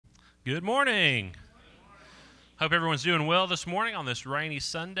Good morning. Hope everyone's doing well this morning on this rainy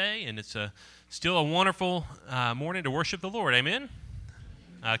Sunday, and it's still a wonderful morning to worship the Lord. Amen.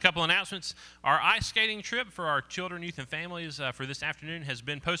 A couple announcements. Our ice skating trip for our children, youth, and families for this afternoon has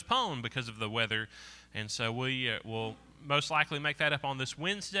been postponed because of the weather, and so we will most likely make that up on this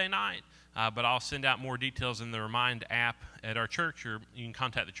Wednesday night, but I'll send out more details in the Remind app at our church, or you can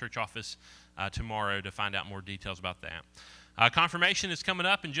contact the church office tomorrow to find out more details about that. Confirmation is coming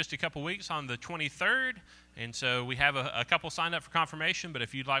up in just a couple weeks on the 23rd, and so we have a couple signed up for confirmation, but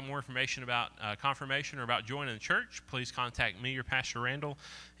if you'd like more information about confirmation or about joining the church, please contact me or Pastor Randall,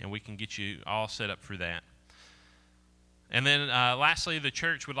 and we can get you all set up for that. And then lastly, the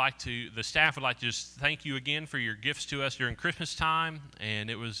staff would like to just thank you again for your gifts to us during Christmas time, and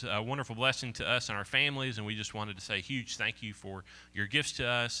it was a wonderful blessing to us and our families, and we just wanted to say a huge thank you for your gifts to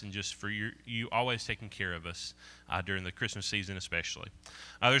us and just for you always taking care of us during the Christmas season especially.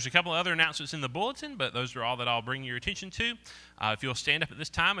 There's a couple other announcements in the bulletin, but those are all that I'll bring your attention to. If you'll stand up at this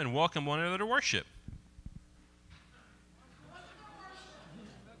time and welcome one another to worship.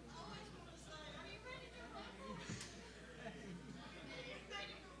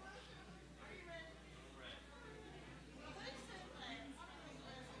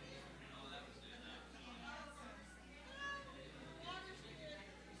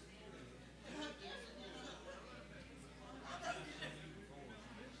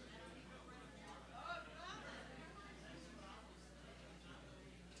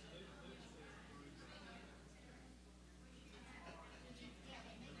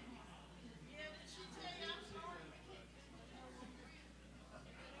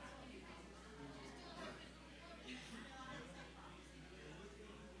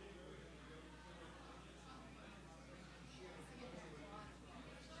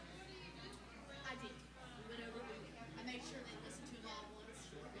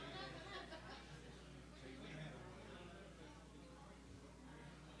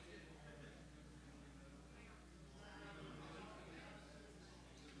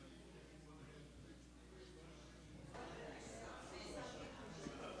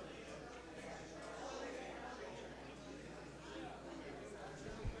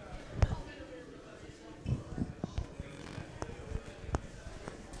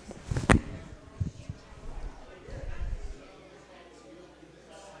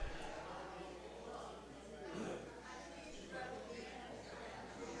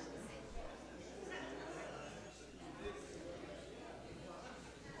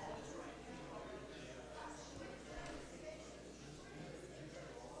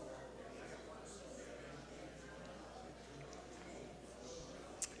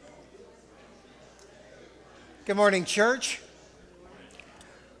 Good morning, church.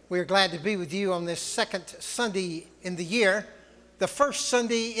 We are glad to be with you on this second Sunday in the year, the first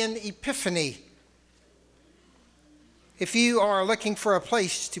Sunday in Epiphany. If you are looking for a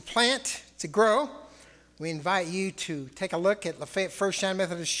place to plant, to grow, we invite you to take a look at Lafayette First United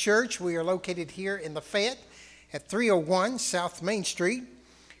Methodist Church. We are located here in Lafayette at 301 South Main Street.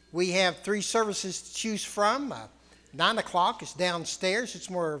 We have 3 services to choose from. 9 o'clock is downstairs. It's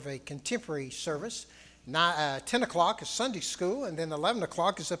more of a contemporary service. 10 o'clock is Sunday school, and then 11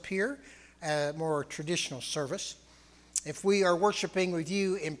 o'clock is up here, more traditional service. If we are worshiping with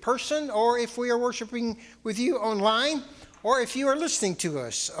you in person, or if we are worshiping with you online, or if you are listening to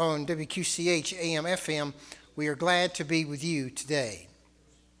us on WQCH AM FM, we are glad to be with you today.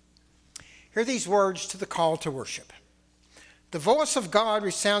 Hear these words to the call to worship. The voice of God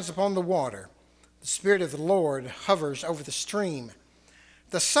resounds upon the water. The Spirit of the Lord hovers over the stream.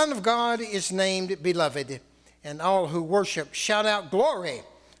 The Son of God is named Beloved, and all who worship shout out glory.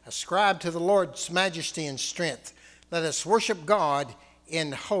 Ascribe to the Lord's majesty and strength. Let us worship God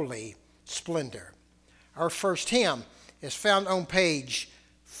in holy splendor. Our first hymn is found on page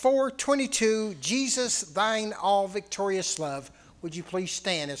 422, Jesus, Thine All Victorious Love. Would you please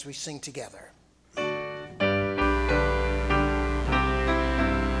stand as we sing together?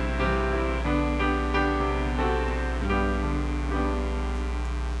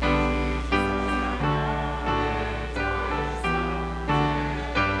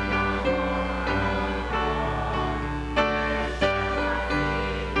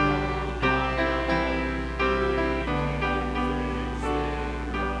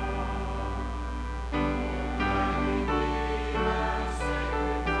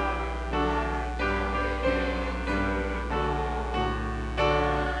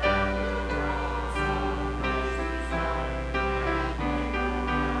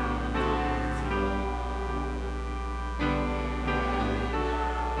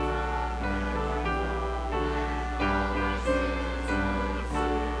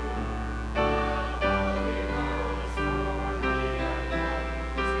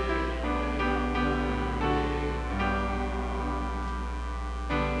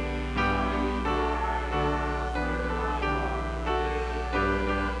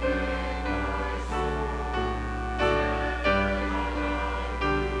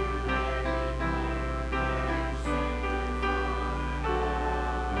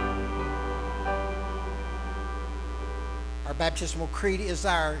 baptismal creed is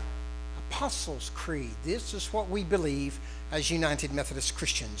our Apostles' Creed. This is what we believe as United Methodist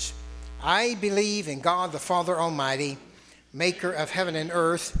Christians. I believe in God the Father Almighty, maker of heaven and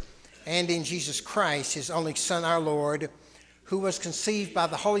earth, and in Jesus Christ, his only Son, our Lord, who was conceived by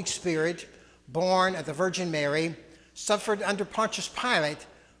the Holy Spirit, born of the Virgin Mary, suffered under Pontius Pilate,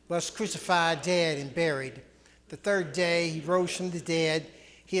 was crucified, dead, and buried. The third day he rose from the dead.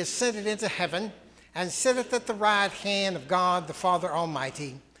 He ascended into heaven and sitteth at the right hand of God the Father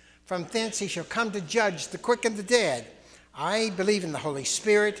Almighty. From thence he shall come to judge the quick and the dead. I believe in the Holy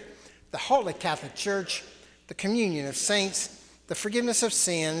Spirit, the Holy Catholic Church, the communion of saints, the forgiveness of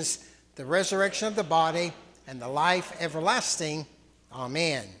sins, the resurrection of the body, and the life everlasting.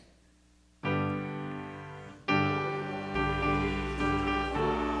 Amen.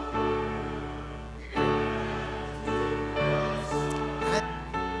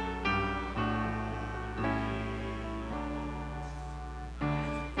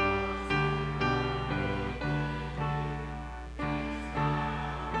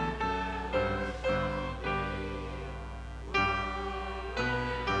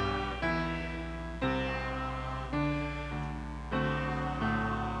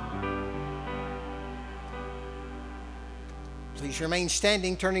 Please remain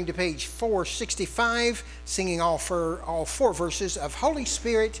standing, turning to page 465, singing all four verses of Holy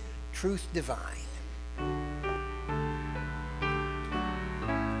Spirit, Truth Divine.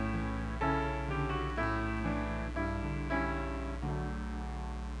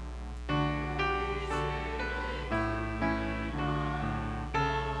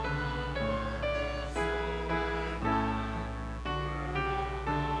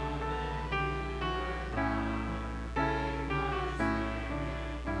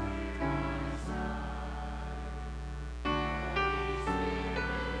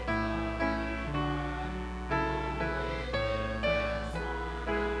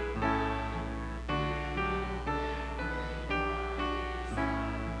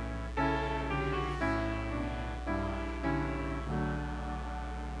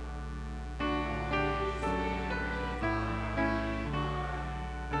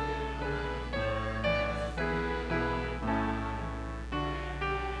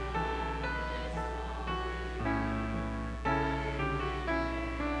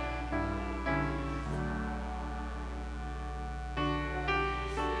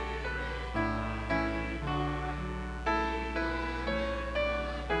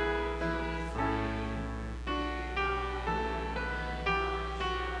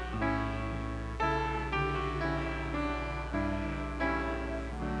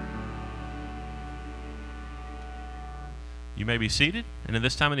 You may be seated, and at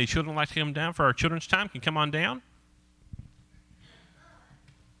this time, any children would like to come down for our children's time can come on down.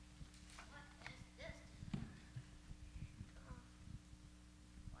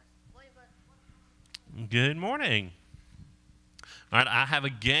 Good morning. All right, I have a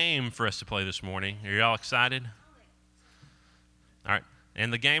game for us to play this morning. Are you all excited? All right,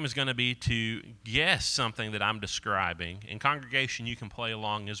 and the game is going to be to guess something that I'm describing. In congregation, you can play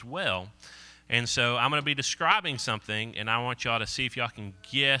along as well. And so I'm going to be describing something, and I want y'all to see if y'all can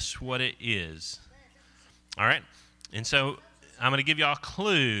guess what it is. All right? And so I'm going to give y'all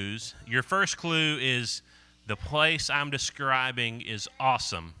clues. Your first clue is the place I'm describing is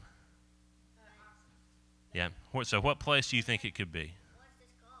awesome. Yeah. So what place do you think it could be?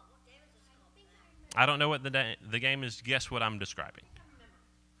 I don't know what the game is. Guess what I'm describing.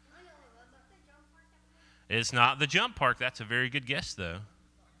 It's not the jump park. That's a very good guess, though.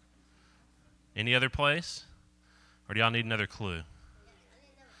 Any other place? Or do y'all need another clue?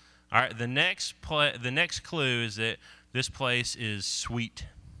 All right, the next clue is that this place is sweet.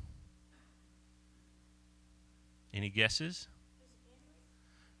 Any guesses?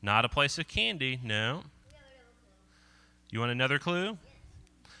 Not a place of candy, no. You want another clue? All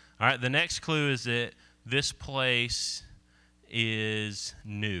right, the next clue is that this place is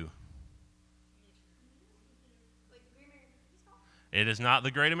new. It is not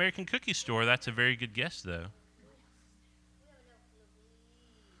the Great American Cookie Store. That's a very good guess, though.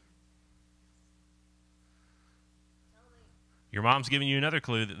 Your mom's giving you another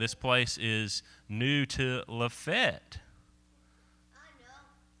clue that this place is new to Lafayette.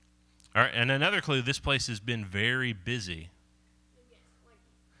 All right, and another clue, this place has been very busy.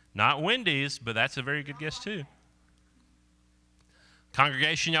 Not Wendy's, but that's a very good guess, too.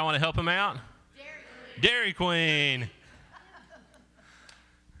 Congregation, y'all want to help him out? Dairy Queen.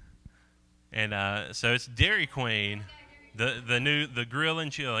 And so it's Dairy Queen, the grill and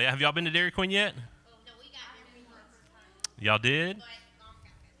chill. Yeah, have y'all been to Dairy Queen yet? No, we got Dairy Queen. Y'all did?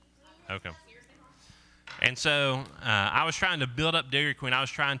 Okay. And so I was trying to build up Dairy Queen. I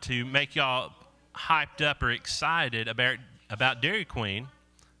was trying to make y'all hyped up or excited about Dairy Queen.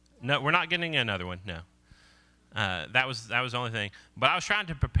 No, we're not getting another one. No. That was the only thing. But I was trying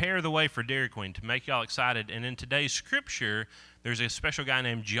to prepare the way for Dairy Queen to make y'all excited. And in today's scripture, there's a special guy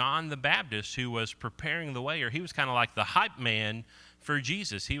named John the Baptist who was preparing the way, or he was kind of like the hype man for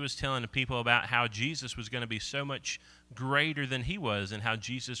Jesus. He was telling the people about how Jesus was going to be so much greater than he was and how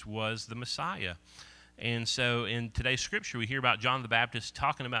Jesus was the Messiah. And so in today's scripture, we hear about John the Baptist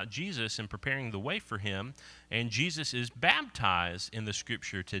talking about Jesus and preparing the way for him. And Jesus is baptized in the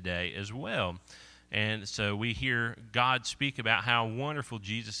scripture today as well. And so we hear God speak about how wonderful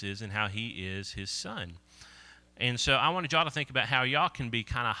Jesus is and how he is his son. And so I wanted y'all to think about how y'all can be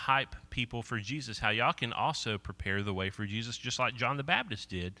kind of hype people for Jesus, how y'all can also prepare the way for Jesus just like John the Baptist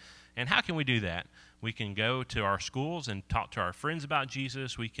did. And how can we do that? We can go to our schools and talk to our friends about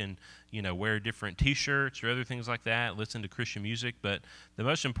Jesus. We can, wear different T-shirts or other things like that, listen to Christian music. But the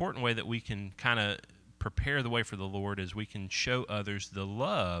most important way that we can kind of prepare the way for the Lord is we can show others the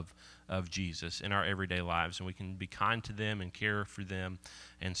love of Jesus in our everyday lives, and we can be kind to them and care for them.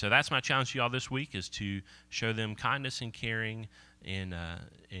 And so that's my challenge to y'all this week, is to show them kindness and caring in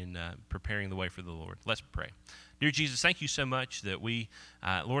preparing the way for the Lord. Let's pray. Dear Jesus, thank you so much that we,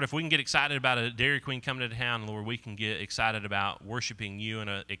 Lord, if we can get excited about a Dairy Queen coming to town, Lord, we can get excited about worshiping you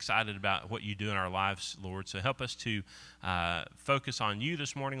and excited about what you do in our lives, Lord. So help us to focus on you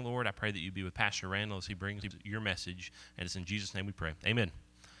this morning, Lord. I pray that you be with Pastor Randall as he brings your message, and it's in Jesus' name we pray. Amen.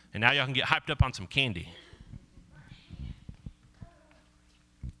 And now y'all can get hyped up on some candy.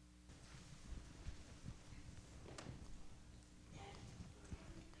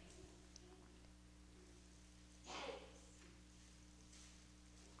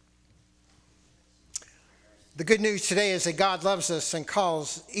 The good news today is that God loves us and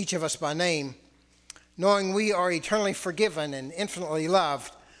calls each of us by name. Knowing we are eternally forgiven and infinitely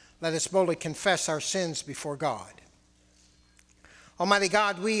loved, let us boldly confess our sins before God. Almighty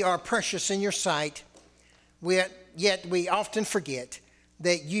God, we are precious in your sight, yet we often forget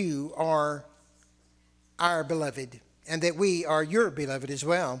that you are our beloved and that we are your beloved as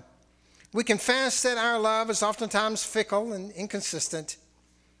well. We confess that our love is oftentimes fickle and inconsistent.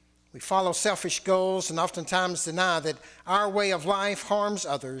 We follow selfish goals and oftentimes deny that our way of life harms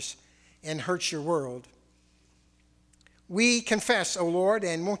others and hurts your world. We confess, O Lord,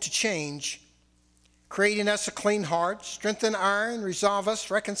 and want to change. Create in us a clean heart, strengthen our and resolve us,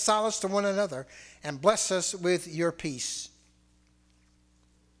 reconcile us to one another, and bless us with your peace.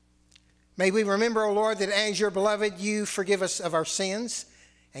 May we remember, O Lord, that as your beloved, you forgive us of our sins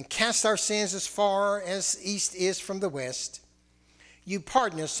and cast our sins as far as east is from the west. You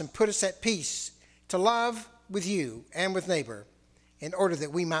pardon us and put us at peace to love with you and with neighbor in order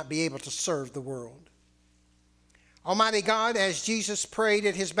that we might be able to serve the world. Almighty God, as Jesus prayed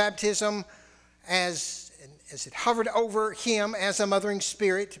at his baptism, as it hovered over him as a mothering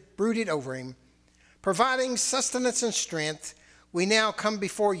spirit brooded over him, providing sustenance and strength, we now come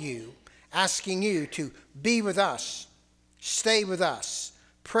before you, asking you to be with us, stay with us,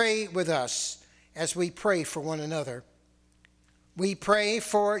 pray with us as we pray for one another. We pray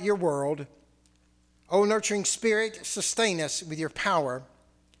for your world. O nurturing Spirit, sustain us with your power.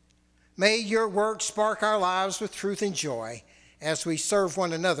 May your work spark our lives with truth and joy as we serve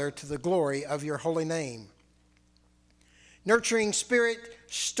one another to the glory of your holy name. Nurturing Spirit,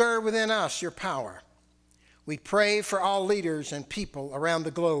 stir within us your power. We pray for all leaders and people around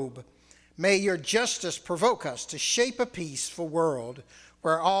the globe. May your justice provoke us to shape a peaceful world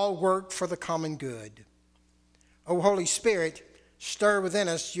where all work for the common good. O Holy Spirit, stir within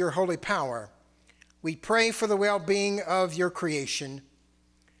us your holy power. We pray for the well-being of your creation.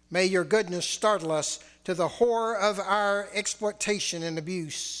 May your goodness startle us to the horror of our exploitation and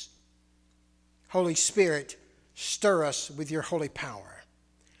abuse. Holy Spirit, stir us with your holy power.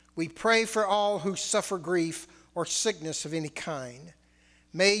 We pray for all who suffer grief or sickness of any kind.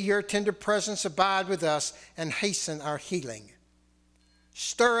 May your tender presence abide with us and hasten our healing.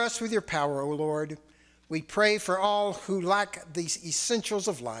 Stir us with your power, O Lord. We pray for all who lack these essentials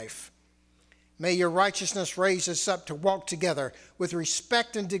of life. May your righteousness raise us up to walk together with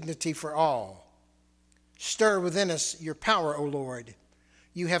respect and dignity for all. Stir within us your power, O Lord.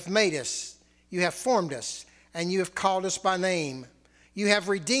 You have made us, you have formed us, and you have called us by name. You have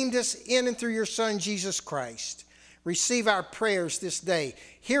redeemed us in and through your Son, Jesus Christ. Receive our prayers this day.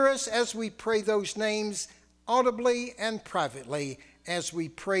 Hear us as we pray those names audibly and privately as we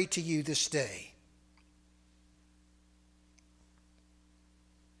pray to you this day.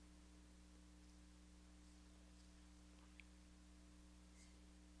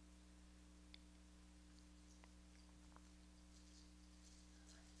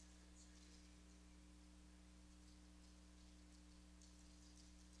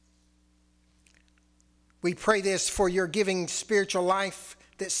 We pray this for your giving spiritual life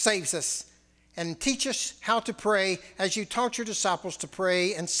that saves us. And teach us how to pray as you taught your disciples to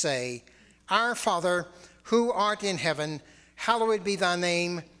pray and say, Our Father, who art in heaven, hallowed be thy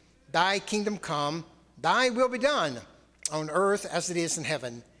name. Thy kingdom come, thy will be done, on earth as it is in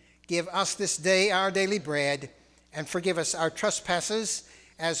heaven. Give us this day our daily bread, and forgive us our trespasses,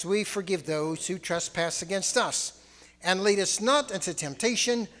 as we forgive those who trespass against us. And lead us not into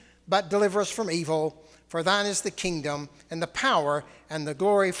temptation, but deliver us from evil. For thine is the kingdom, and the power, and the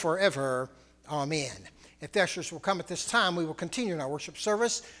glory forever. Amen. If the ushers will come at this time, we will continue in our worship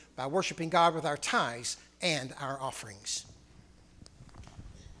service by worshiping God with our tithes and our offerings.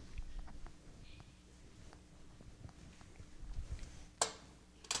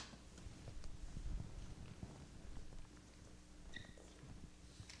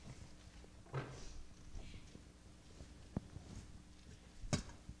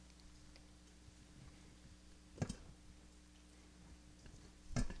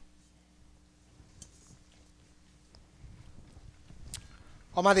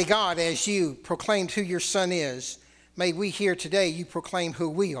 Almighty God, as you proclaimed who your Son is, may we here today you proclaim who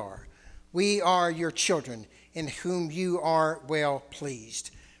we are. We are your children, in whom you are well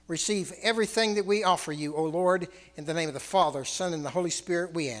pleased. Receive everything that we offer you, O Lord, in the name of the Father, Son, and the Holy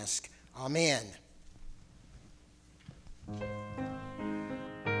Spirit we ask. Amen.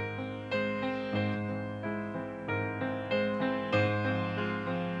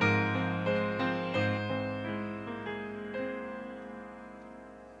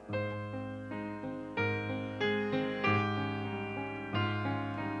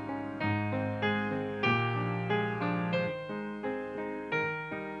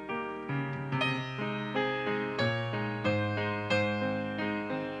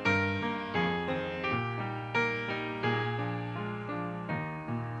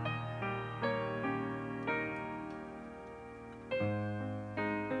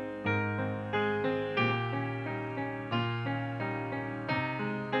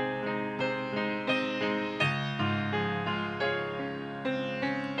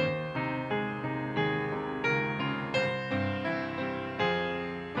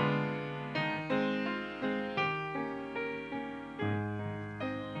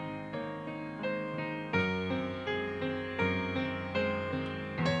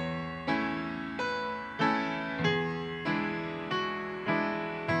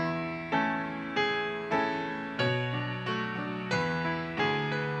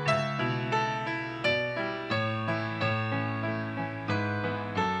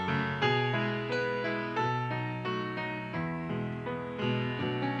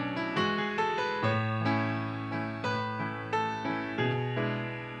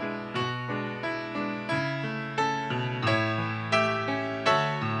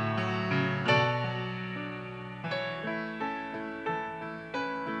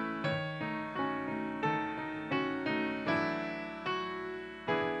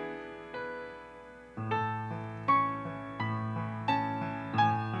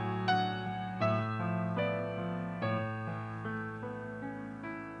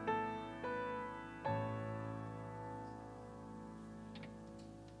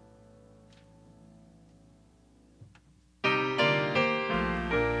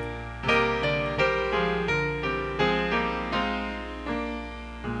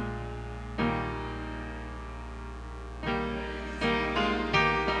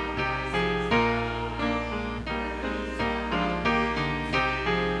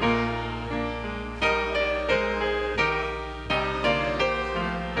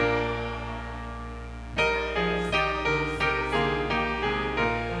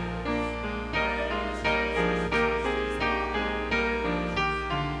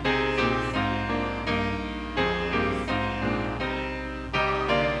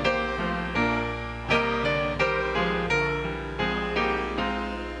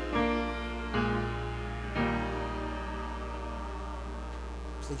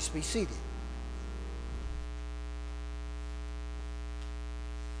 Please be seated.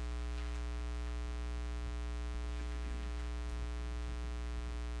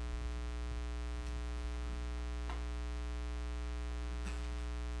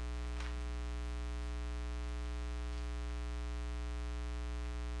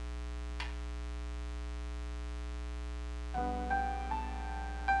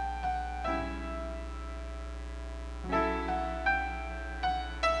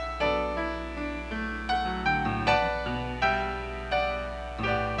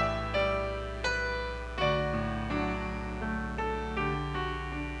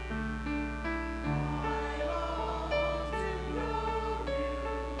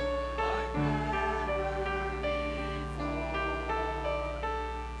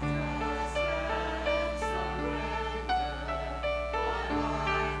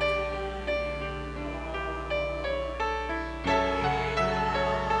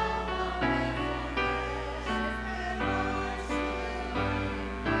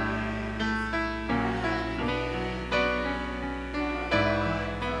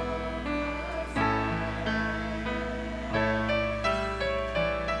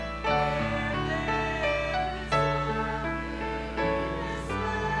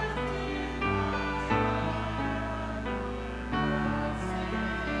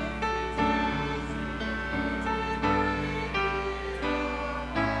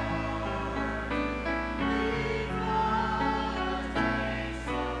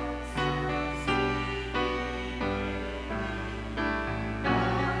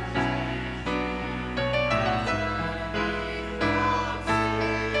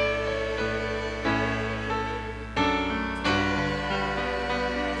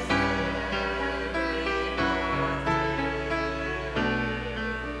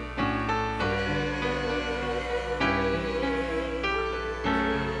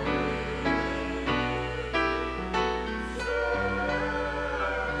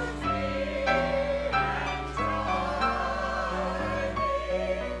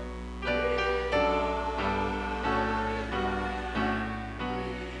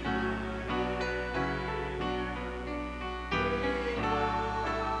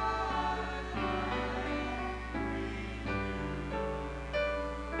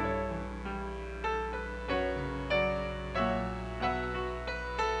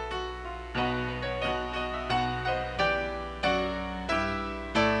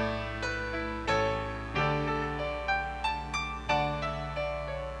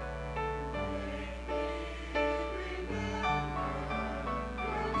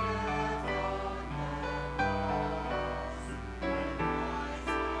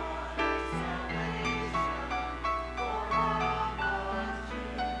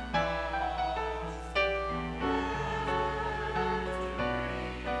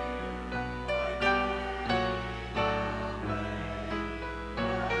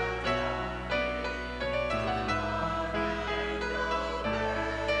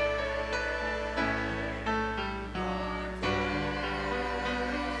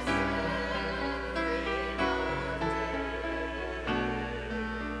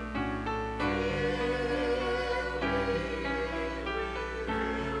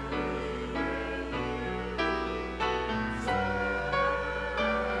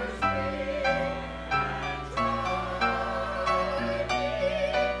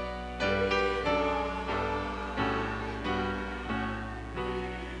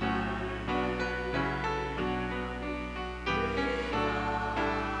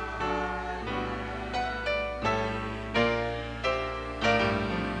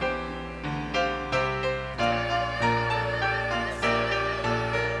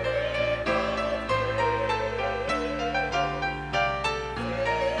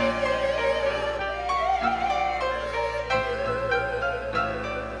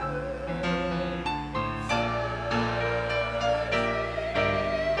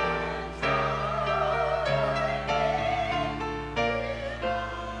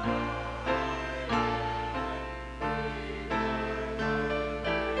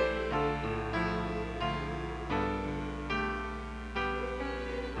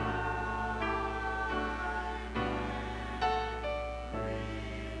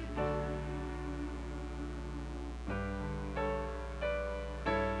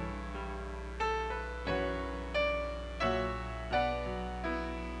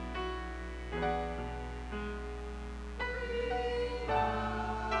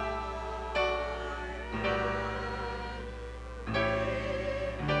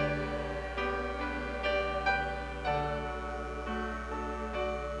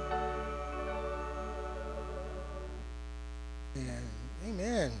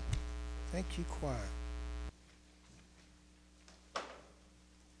 Thank you, choir.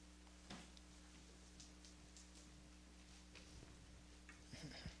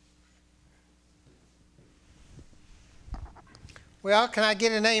 Well, can I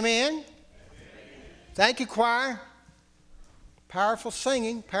get an amen? Amen. Thank you, choir. Powerful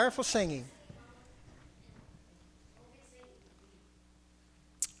singing, powerful singing.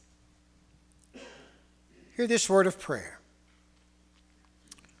 Hear this word of prayer.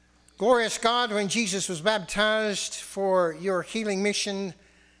 Glorious God, when Jesus was baptized for your healing mission,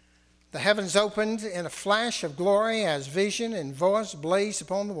 the heavens opened in a flash of glory as vision and voice blazed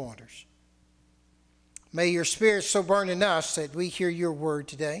upon the waters. May your Spirit so burn in us that we hear your word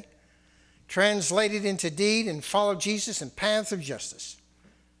today, translated into deed and follow Jesus in paths of justice,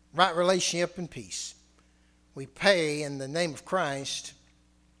 right relationship and peace. We pray in the name of Christ.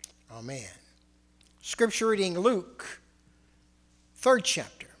 Amen. Scripture reading Luke, 3rd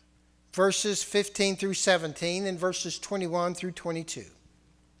chapter, verses 15 through 17 and verses 21 through 22.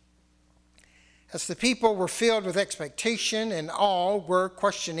 As the people were filled with expectation and all were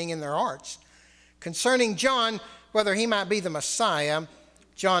questioning in their hearts concerning John, whether he might be the Messiah,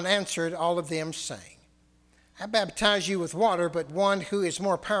 John answered all of them, saying, I baptize you with water, but one who is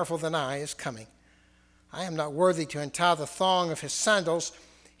more powerful than I is coming. I am not worthy to untie the thong of his sandals.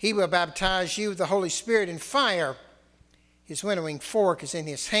 He will baptize you with the Holy Spirit and fire. His winnowing fork is in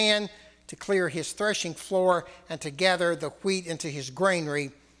his hand to clear his threshing floor and to gather the wheat into his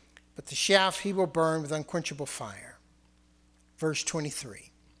granary, but the chaff he will burn with unquenchable fire. Verse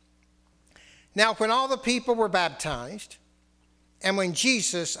 23. Now when all the people were baptized, and when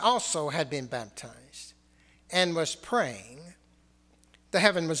Jesus also had been baptized and was praying, the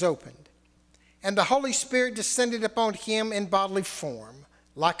heaven was opened, and the Holy Spirit descended upon him in bodily form,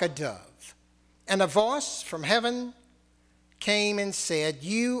 like a dove. And a voice from heaven came and said,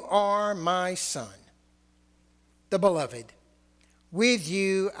 You are my Son, the beloved. With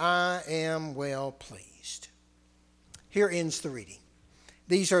you I am well pleased. Here ends the reading.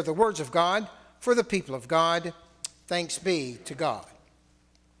 These are the words of God for the people of God. Thanks be to God.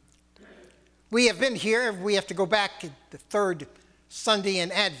 We have been here. We have to go back to the third Sunday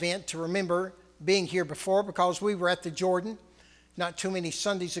in Advent to remember being here before, because we were at the Jordan not too many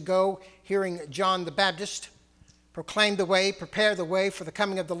Sundays ago, hearing John the Baptist proclaim the way, prepare the way for the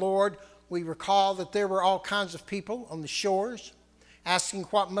coming of the Lord. We recall that there were all kinds of people on the shores asking,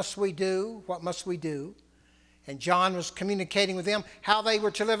 what must we do? What must we do? And John was communicating with them how they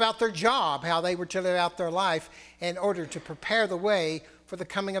were to live out their job, how they were to live out their life in order to prepare the way for the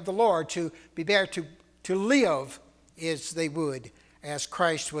coming of the Lord, to be there to live as they would, as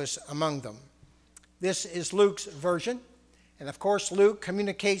Christ was among them. This is Luke's version. And of course, Luke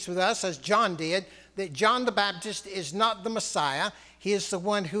communicates with us, as John did, that John the Baptist is not the Messiah. He is the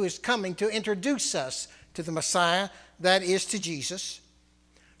one who is coming to introduce us to the Messiah, that is to Jesus.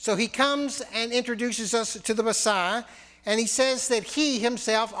 So he comes and introduces us to the Messiah, and he says that he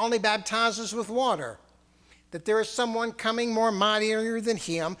himself only baptizes with water, that there is someone coming more mightier than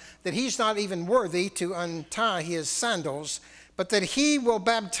him, that he's not even worthy to untie his sandals, but that he will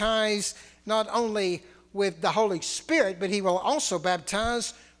baptize not only with the Holy Spirit, but he will also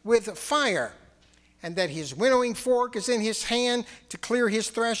baptize with fire, and that his winnowing fork is in his hand to clear his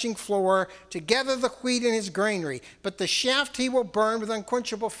threshing floor, to gather the wheat in his granary, but the chaff he will burn with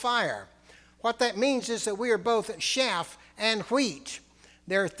unquenchable fire. What that means is that we are both chaff and wheat.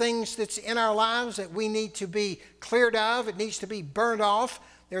 There are things that's in our lives that we need to be cleared of. It needs to be burned off.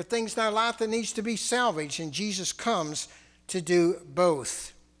 There are things in our life that needs to be salvaged, and Jesus comes to do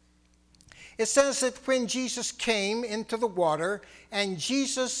both. It says that when Jesus came into the water and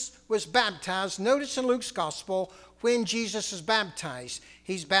Jesus was baptized, notice in Luke's gospel, when Jesus is baptized,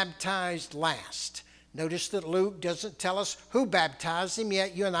 he's baptized last. Notice that Luke doesn't tell us who baptized him,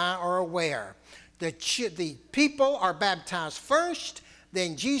 yet you and I are aware. The people are baptized first,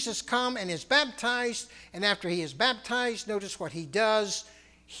 then Jesus comes and is baptized, and after he is baptized, notice what he does.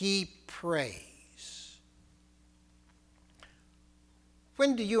 He prays.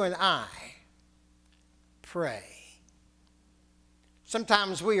 When do you and I pray?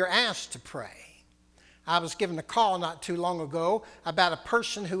 Sometimes we are asked to pray. I was given a call not too long ago about a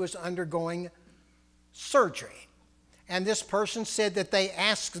person who was undergoing surgery. And this person said that they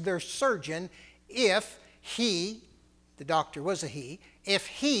asked their surgeon if he, the doctor was a he, if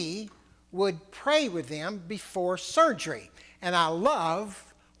he would pray with them before surgery. And I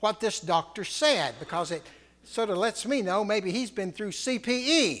love what this doctor said, because it sort of lets me know maybe he's been through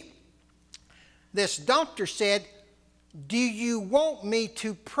CPE. This doctor said, do you want me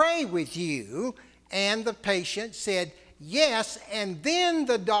to pray with you? And the patient said, yes, and then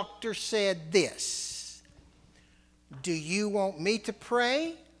the doctor said this, do you want me to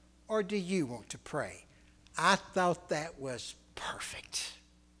pray or do you want to pray? I thought that was perfect,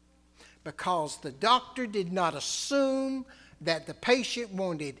 because the doctor did not assume that the patient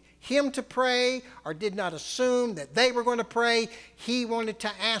wanted him to pray or did not assume that they were going to pray. He wanted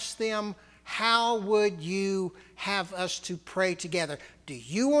to ask them, how would you have us to pray together? Do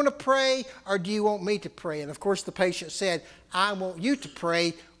you want to pray or do you want me to pray? And of course the patient said, I want you to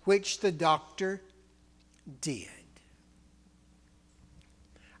pray, which the doctor did.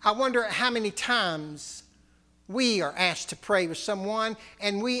 I wonder how many times we are asked to pray with someone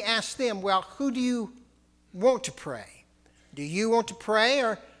and we ask them, well, who do you want to pray? Do you want to pray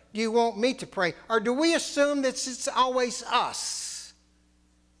or do you want me to pray? Or do we assume that it's always us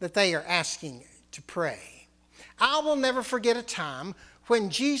that they are asking to pray? I will never forget a time when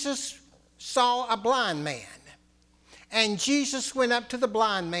Jesus saw a blind man. And Jesus went up to the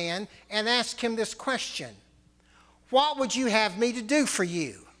blind man and asked him this question, what would you have me to do for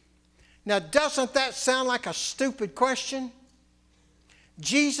you? Now, doesn't that sound like a stupid question?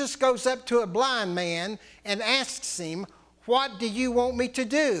 Jesus goes up to a blind man and asks him, what do you want me to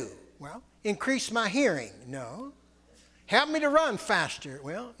do? Well, increase my hearing. No. Help me to run faster.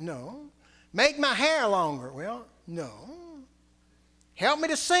 Well, no. Make my hair longer. Well, no. Help me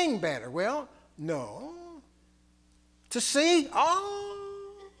to sing better. Well, no. To see?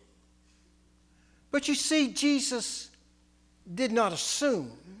 Oh. But you see, Jesus did not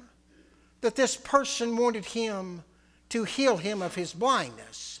assume that this person wanted him to heal him of his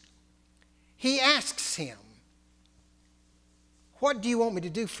blindness. He asks him, what do you want me to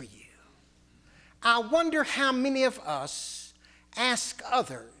do for you? I wonder how many of us ask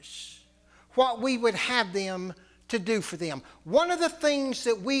others what we would have them to do for them. One of the things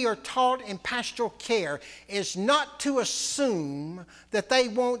that we are taught in pastoral care is not to assume that they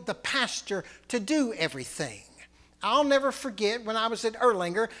want the pastor to do everything. I'll never forget when I was at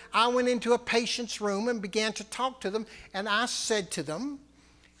Erlanger, I went into a patient's room and began to talk to them, and I said to them,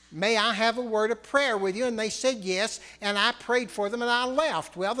 may I have a word of prayer with you? And they said yes, and I prayed for them and I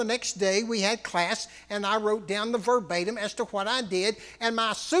left. Well, the next day we had class and I wrote down the verbatim as to what I did, and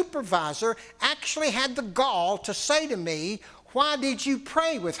my supervisor actually had the gall to say to me, why did you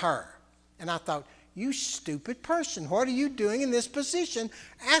pray with her? And I thought, you stupid person, what are you doing in this position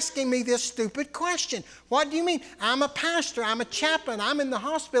asking me this stupid question? What do you mean? I'm a pastor, I'm a chaplain, I'm in the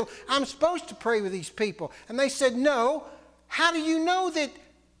hospital, I'm supposed to pray with these people. And they said, no. How do you know that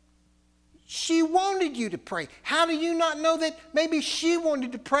she wanted you to pray? How do you not know that maybe she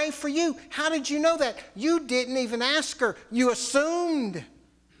wanted to pray for you? How did you know that? You didn't even ask her. You assumed.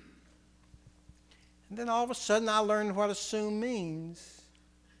 And then all of a sudden I learned what assume means.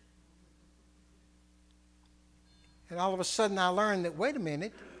 And all of a sudden I learned that, wait a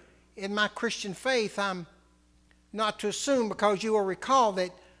minute, in my Christian faith I'm not to assume, because you will recall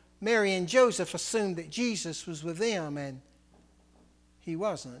that Mary and Joseph assumed that Jesus was with them and he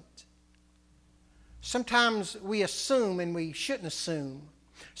wasn't. Sometimes we assume and we shouldn't assume.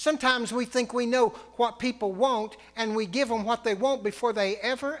 Sometimes we think we know what people want and we give them what they want before they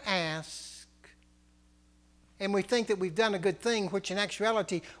ever ask. And we think that we've done a good thing, which in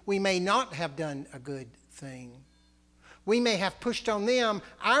actuality we may not have done a good thing. We may have pushed on them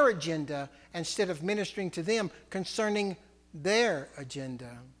our agenda instead of ministering to them concerning their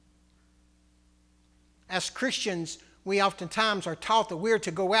agenda. As Christians, we oftentimes are taught that we're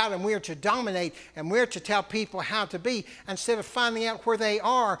to go out and we're to dominate and we're to tell people how to be, instead of finding out where they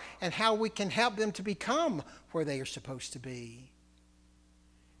are and how we can help them to become where they are supposed to be.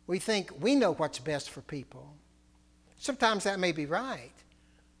 We think we know what's best for people. Sometimes that may be right,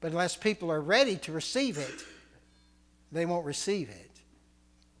 but unless people are ready to receive it, they won't receive it.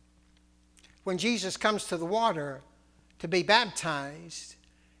 When Jesus comes to the water to be baptized,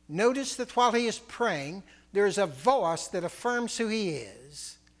 notice that while he is praying, there is a voice that affirms who he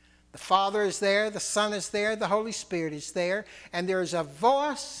is. The Father is there, the Son is there, the Holy Spirit is there, and there is a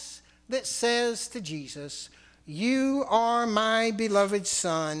voice that says to Jesus, you are my beloved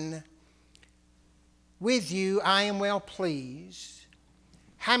Son. With you I am well pleased.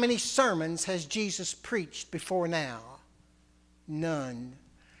 How many sermons has Jesus preached before now? None.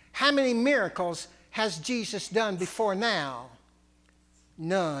 How many miracles has Jesus done before now?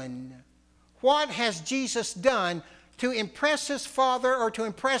 None. What has Jesus done to impress his Father or to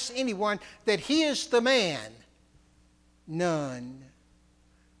impress anyone that he is the man? None.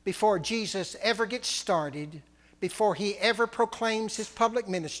 Before Jesus ever gets started, before he ever proclaims his public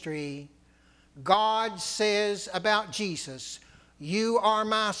ministry, God says about Jesus, you are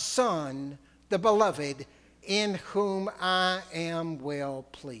my Son, the beloved. in whom I am well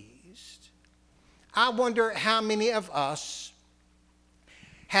pleased. I wonder how many of us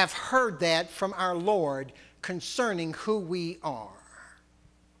have heard that from our Lord concerning who we are.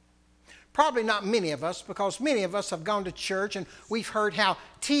 Probably not many of us, because many of us have gone to church and we've heard how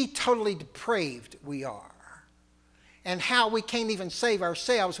teetotally depraved we are and how we can't even save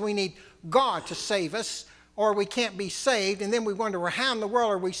ourselves. We need God to save us, or we can't be saved. And then we wonder, well, how in the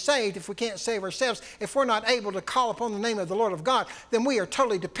world are we saved if we can't save ourselves? If we're not able to call upon the name of the Lord of God, then we are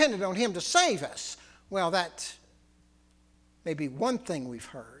totally dependent on Him to save us. Well, that may be one thing we've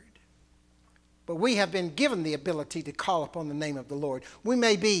heard. But we have been given the ability to call upon the name of the Lord. We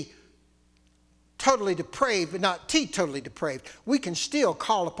may be totally depraved, but not teetotally depraved. We can still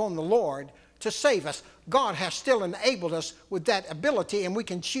call upon the Lord to save us. God has still enabled us with that ability, and we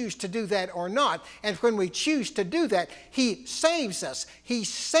can choose to do that or not. And when we choose to do that, He saves us. He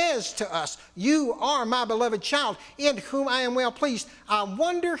says to us, "You are my beloved child, in whom I am well pleased." I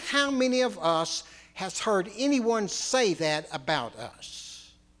wonder how many of us has heard anyone say that about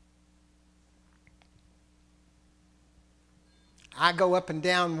us. I go up and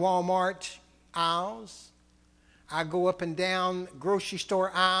down Walmart aisles. I go up and down grocery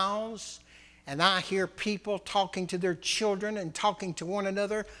store aisles, and I hear people talking to their children and talking to one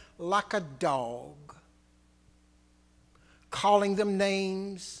another like a dog, calling them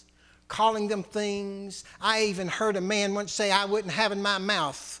names, calling them things. I even heard a man once say, I wouldn't have in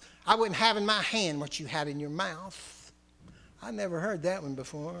my hand what you had in your mouth. I never heard that one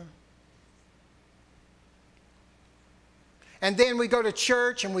before. And then we go to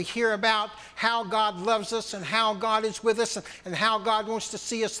church and we hear about how God loves us and how God is with us and how God wants to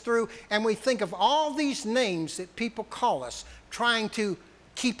see us through. And we think of all these names that people call us, trying to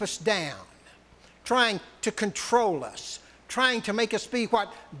keep us down, trying to control us, trying to make us be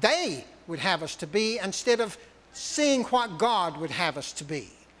what they would have us to be instead of seeing what God would have us to be,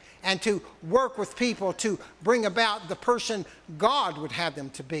 and to work with people to bring about the person God would have them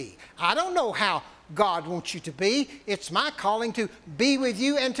to be. I don't know how God wants you to be. It's my calling to be with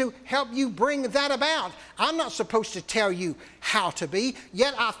you and to help you bring that about. I'm not supposed to tell you how to be,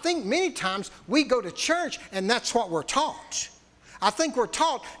 yet I think many times we go to church and that's what we're taught. I think we're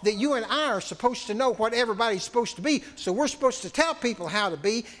taught that you and I are supposed to know what everybody's supposed to be, so we're supposed to tell people how to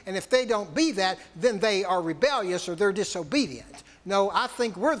be, and if they don't be that, then they are rebellious or they're disobedient. No, I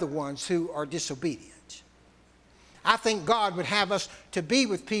think we're the ones who are disobedient. I think God would have us to be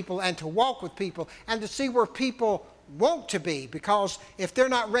with people and to walk with people and to see where people want to be, because if they're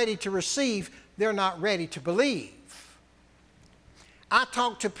not ready to receive, they're not ready to believe. I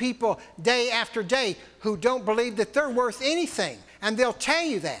talk to people day after day who don't believe that they're worth anything, and they'll tell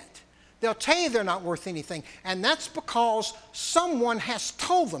you that. They'll tell you they're not worth anything, and that's because someone has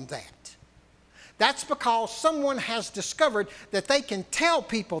told them that. That's because someone has discovered that they can tell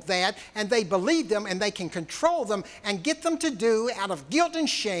people that, and they believe them, and they can control them and get them to do, out of guilt and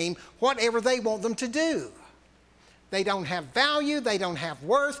shame, whatever they want them to do. They don't have value, they don't have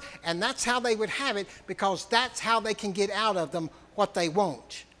worth, and that's how they would have it, because that's how they can get out of them what they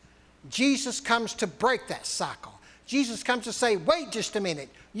want. Jesus comes to break that cycle. Jesus comes to say, wait just a minute.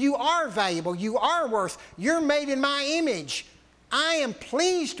 You are valuable, you are worth, you're made in my image. I am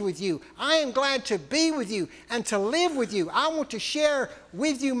pleased with you. I am glad to be with you and to live with you. I want to share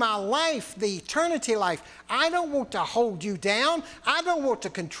with you my life, the eternity life. I don't want to hold you down. I don't want to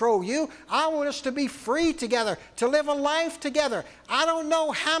control you. I want us to be free together, to live a life together. I don't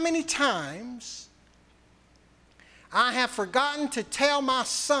know how many times I have forgotten to tell my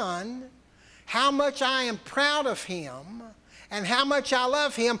son how much I am proud of him and how much I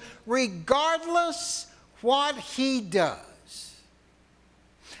love him, regardless what he does.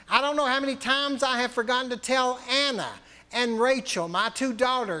 I don't know how many times I have forgotten to tell Anna and Rachel, my two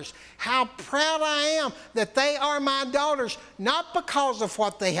daughters, how proud I am that they are my daughters, not because of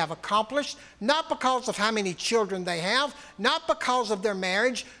what they have accomplished, not because of how many children they have, not because of their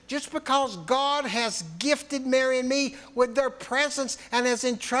marriage, just because God has gifted Mary and me with their presence and has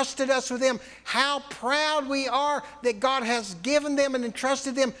entrusted us with them. How proud we are that God has given them and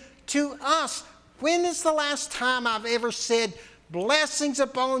entrusted them to us. When is the last time I've ever said, blessings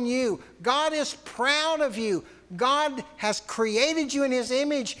upon you? God is proud of you. God has created you in His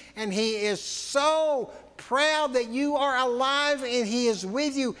image, and He is so proud that you are alive and He is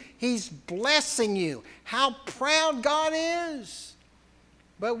with you. He's blessing you. How proud God is.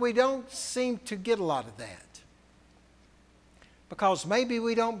 But we don't seem to get a lot of that, because maybe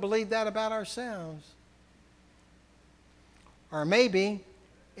we don't believe that about ourselves. Or maybe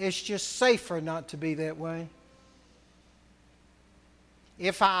it's just safer not to be that way.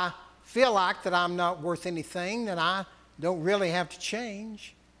 If I feel like that I'm not worth anything, then I don't really have to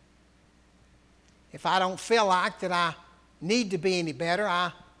change. If I don't feel like that I need to be any better,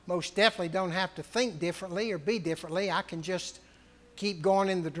 I most definitely don't have to think differently or be differently. I can just keep going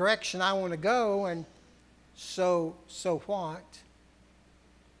in the direction I want to go, and so what?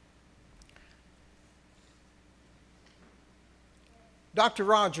 Dr.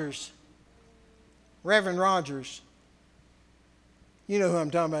 Rogers, Reverend Rogers, you know who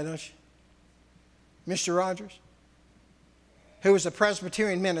I'm talking about, don't you? Mr. Rogers, who was a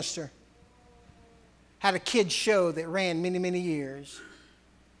Presbyterian minister, had a kids show that ran many, many years.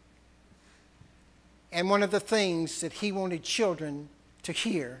 And one of the things that he wanted children to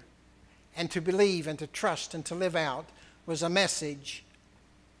hear and to believe and to trust and to live out was a message: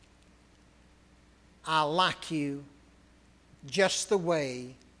 I like you just the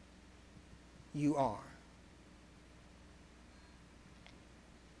way you are.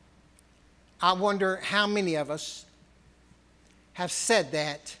 I wonder how many of us have said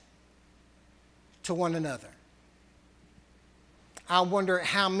that to one another. I wonder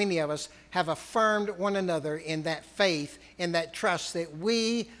how many of us have affirmed one another in that faith, in that trust that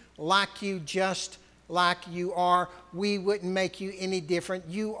we like you just like you are. We wouldn't make you any different.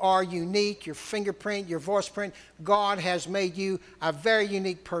 You are unique, your fingerprint, your voice print. God has made you a very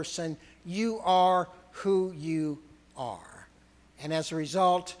unique person. You are who you are. And as a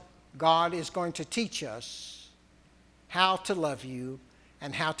result, God is going to teach us how to love you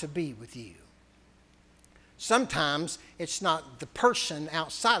and how to be with you. Sometimes it's not the person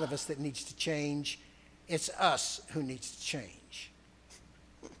outside of us that needs to change, it's us who needs to change.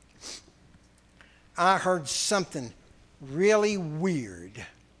 I heard something really weird.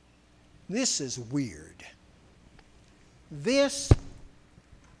 This is weird. This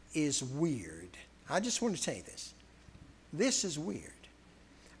is weird. I just want to tell you this. This is weird.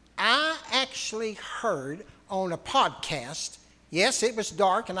 I actually heard on a podcast, yes, it was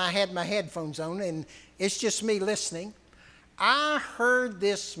dark and I had my headphones on and it's just me listening. I heard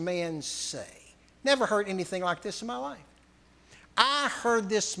this man say, never heard anything like this in my life. I heard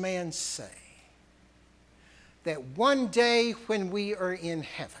this man say that one day when we are in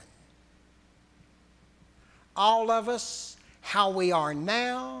heaven, all of us, how we are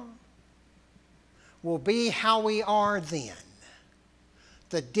now, will be how we are then.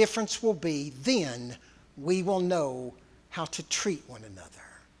 The difference will be then we will know how to treat one another.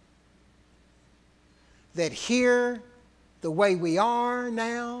 That here, the way we are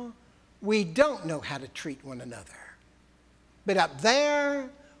now, we don't know how to treat one another. But up there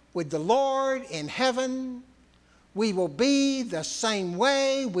with the Lord in heaven, we will be the same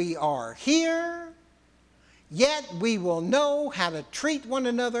way we are here, yet we will know how to treat one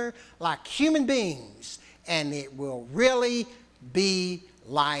another like human beings, and it will really be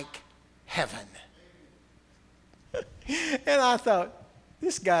like heaven. And I thought,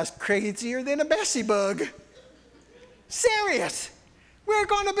 this guy's crazier than a Bessie bug. Serious. We're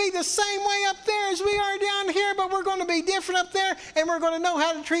going to be the same way up there as we are down here, but we're going to be different up there, and we're going to know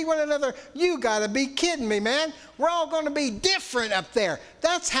how to treat one another. You got to be kidding me, man. We're all going to be different up there.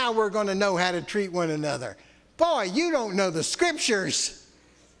 That's how we're going to know how to treat one another. Boy, you don't know the scriptures.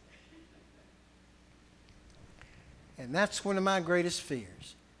 And that's one of my greatest fears.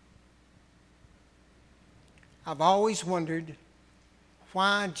 I've always wondered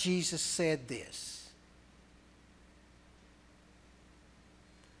why Jesus said this.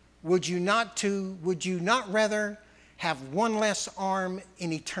 Would you not rather have one less arm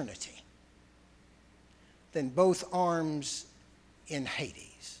in eternity than both arms in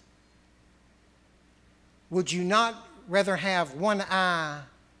Hades? Would you not rather have one eye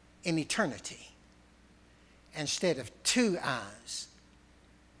in eternity instead of two eyes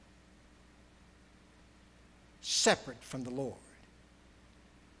separate from the Lord?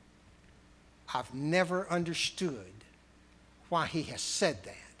 I've never understood why he has said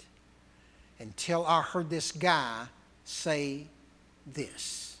that until I heard this guy say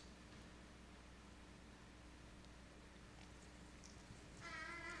this.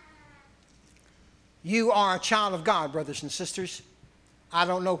 You are a child of God, brothers and sisters. I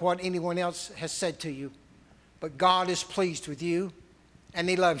don't know what anyone else has said to you, but God is pleased with you and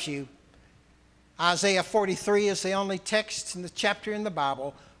he loves you. Isaiah 43 is the only text in the chapter in the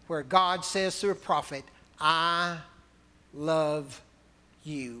Bible where God says through a prophet, I love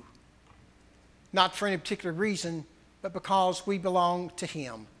you. Not for any particular reason, but because we belong to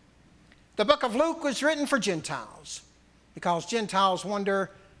him. The book of Luke was written for Gentiles because Gentiles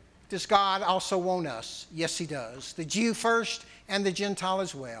wonder, does God also want us? Yes, he does. The Jew first and the Gentile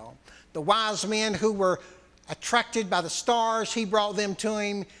as well. The wise men who were attracted by the stars, he brought them to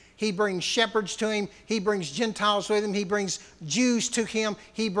him. He brings shepherds to him. He brings Gentiles with him. He brings Jews to him.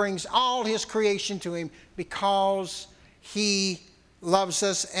 He brings all his creation to him because he loves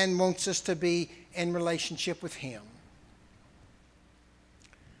us and wants us to be in relationship with him.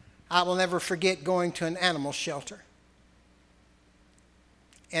 I will never forget going to an animal shelter.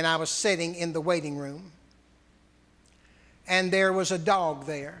 And I was sitting in the waiting room. And there was a dog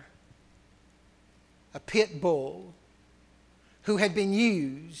there, a pit bull, who had been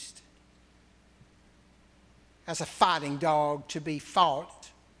used as a fighting dog to be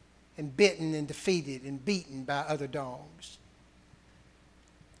fought and bitten and defeated and beaten by other dogs.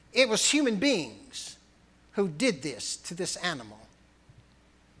 It was human beings who did this to this animal.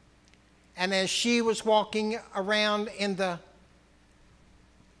 And as she was walking around in the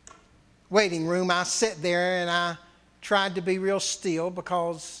waiting room, I sat there and I tried to be real still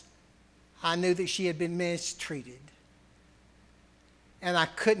because I knew that she had been mistreated. And I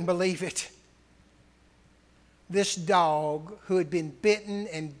couldn't believe it. This dog, who had been bitten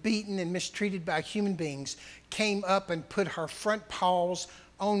and beaten and mistreated by human beings, came up and put her front paws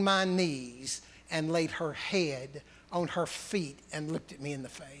on my knees and laid her head on her feet and looked at me in the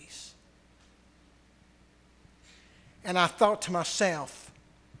face. And I thought to myself,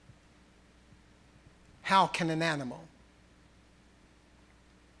 how can an animal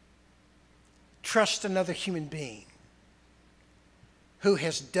trust another human being who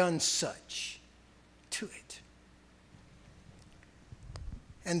has done such to it?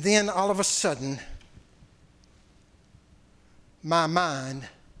 And then all of a sudden, my mind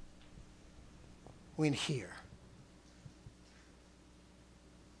went here.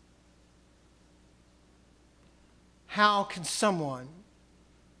 How can someone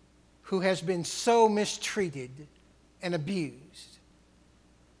who has been so mistreated and abused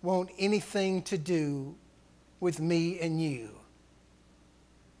want anything to do with me and you?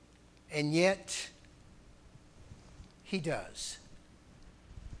 And yet, he does.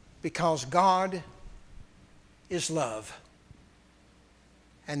 Because God is love,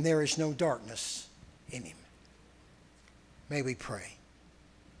 and there is no darkness in him. May we pray.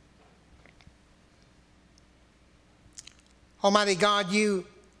 Almighty God, you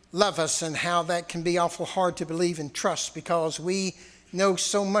love us, and how that can be awful hard to believe and trust because we know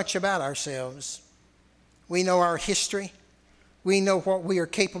so much about ourselves. We know our history. We know what we are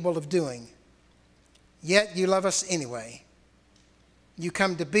capable of doing. Yet you love us anyway. You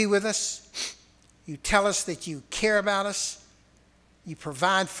come to be with us. You tell us that you care about us. You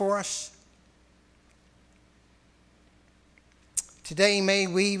provide for us. Today may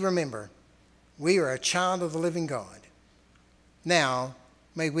we remember we are a child of the living God. Now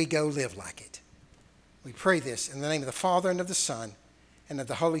may we go live like it. We pray this in the name of the Father and of the Son and of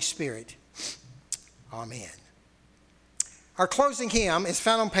the Holy Spirit. Amen. Our closing hymn is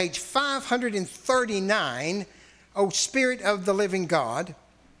found on page 539, O Spirit of the Living God.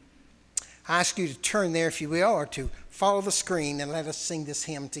 I ask you to turn there, if you will, or to follow the screen, and let us sing this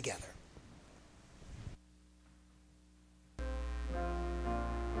hymn together.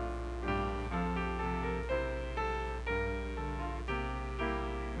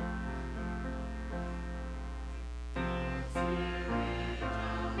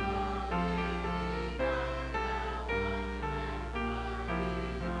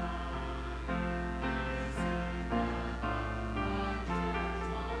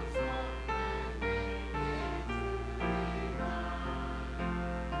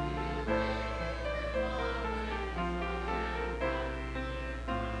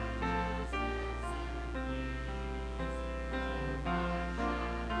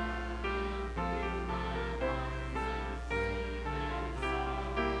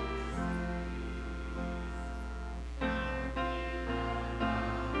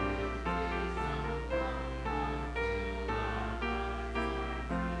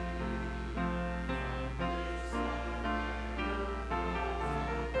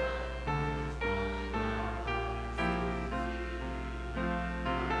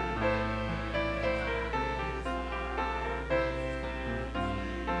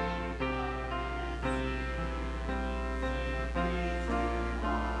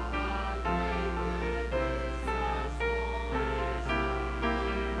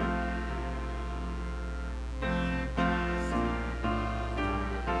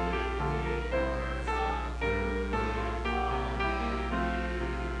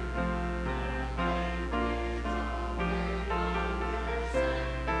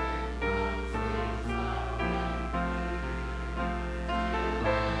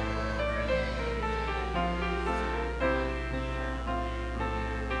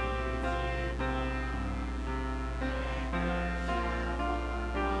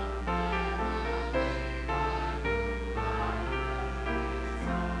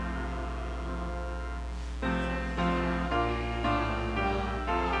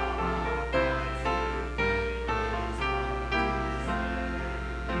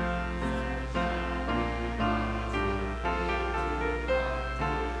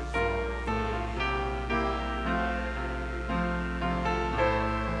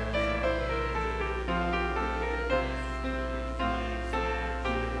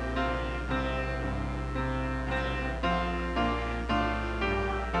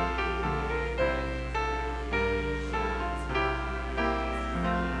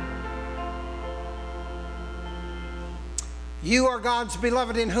 You are God's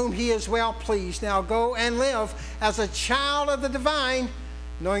beloved in whom he is well pleased. Now go and live as a child of the divine,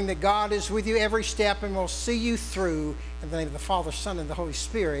 knowing that God is with you every step and will see you through. In the name of the Father, Son, and the Holy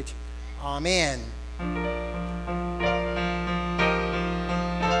Spirit. Amen.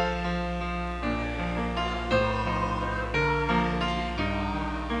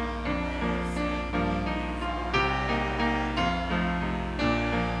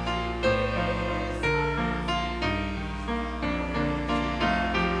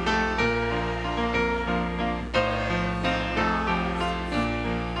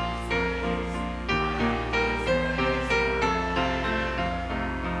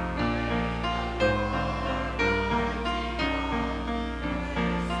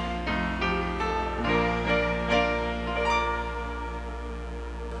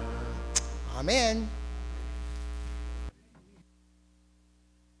 Amen.